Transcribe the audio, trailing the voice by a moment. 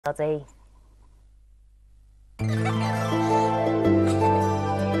Noddy.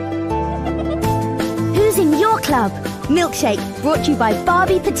 Who's in your club? Milkshake, brought to you by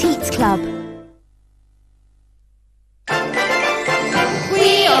Barbie Petite's Club.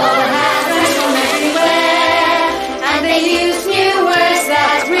 We all have friends from everywhere, and they use new words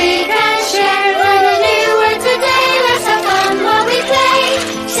that we can share. Learn a new word today, let's have fun while we play.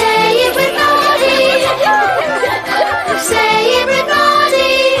 Say it with Noddy. Say it with Noddy.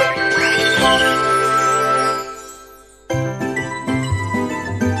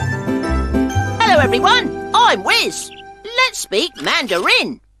 Hello everyone, I'm Wiz. Let's speak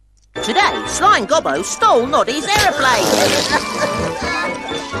Mandarin. Today, Sly and Gobbo stole Noddy's aeroplane.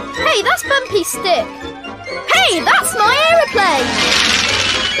 Hey, that's Bumpy's stick. Hey, that's my aeroplane.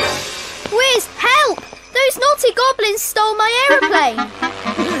 Wiz, help! Those naughty goblins stole my aeroplane.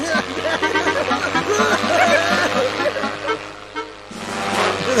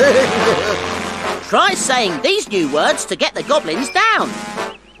 Try saying these new words to get the goblins down.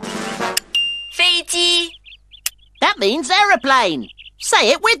 飞机 That means aeroplane.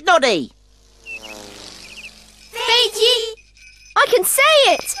 Say it with Noddy. 飞机 I can say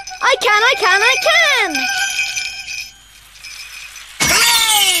it! I can!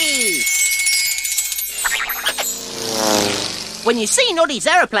 Hooray! When you see Noddy's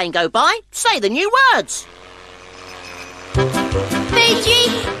aeroplane go by, say the new words. 飞机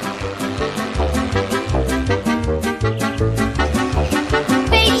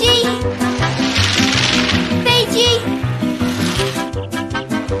飞机 飞机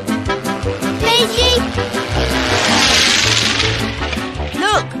飞机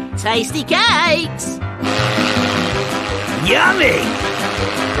Look, tasty cakes. Yummy!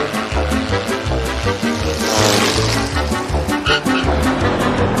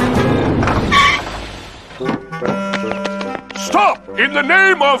 Stop! In the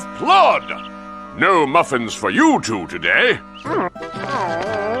name of Plod! No muffins for you two today.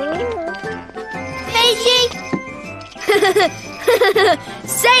 飞机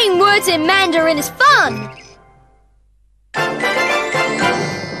Saying words in Mandarin is fun!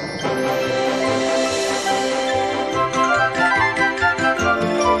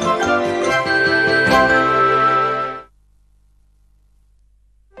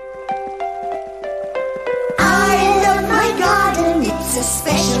 It's a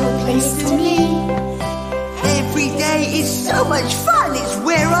special place to me. Every day is so much fun, it's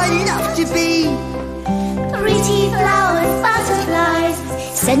where I love to be. Pretty flowers, butterflies,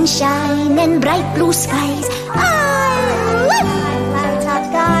 sunshine and bright blue skies. I love my flower top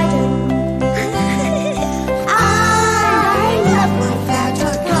garden. I love my flower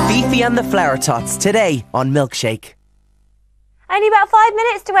top garden. Fifi and the Flower Tots today on Milkshake. Only about 5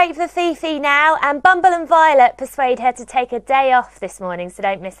 minutes to wait for Fifi now, and Bumble and Violet persuade her to take a day off this morning, so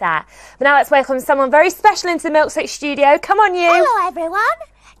don't miss that. But now let's welcome someone very special into the Milkshake studio. Come on, you. Hello, everyone.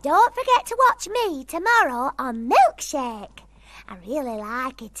 Don't forget to watch me tomorrow on Milkshake. I really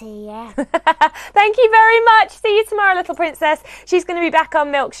like it here. Thank you very much. See you tomorrow, little princess. She's going to be back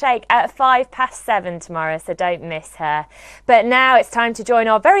on Milkshake at 7:05 tomorrow, so don't miss her. But now it's time to join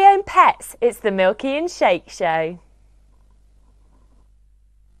our very own pets. It's the Milky and Shake Show.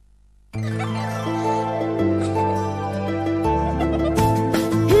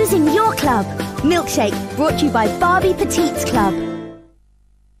 Who's in your club? Milkshake, brought to you by Barbie Petite's Club.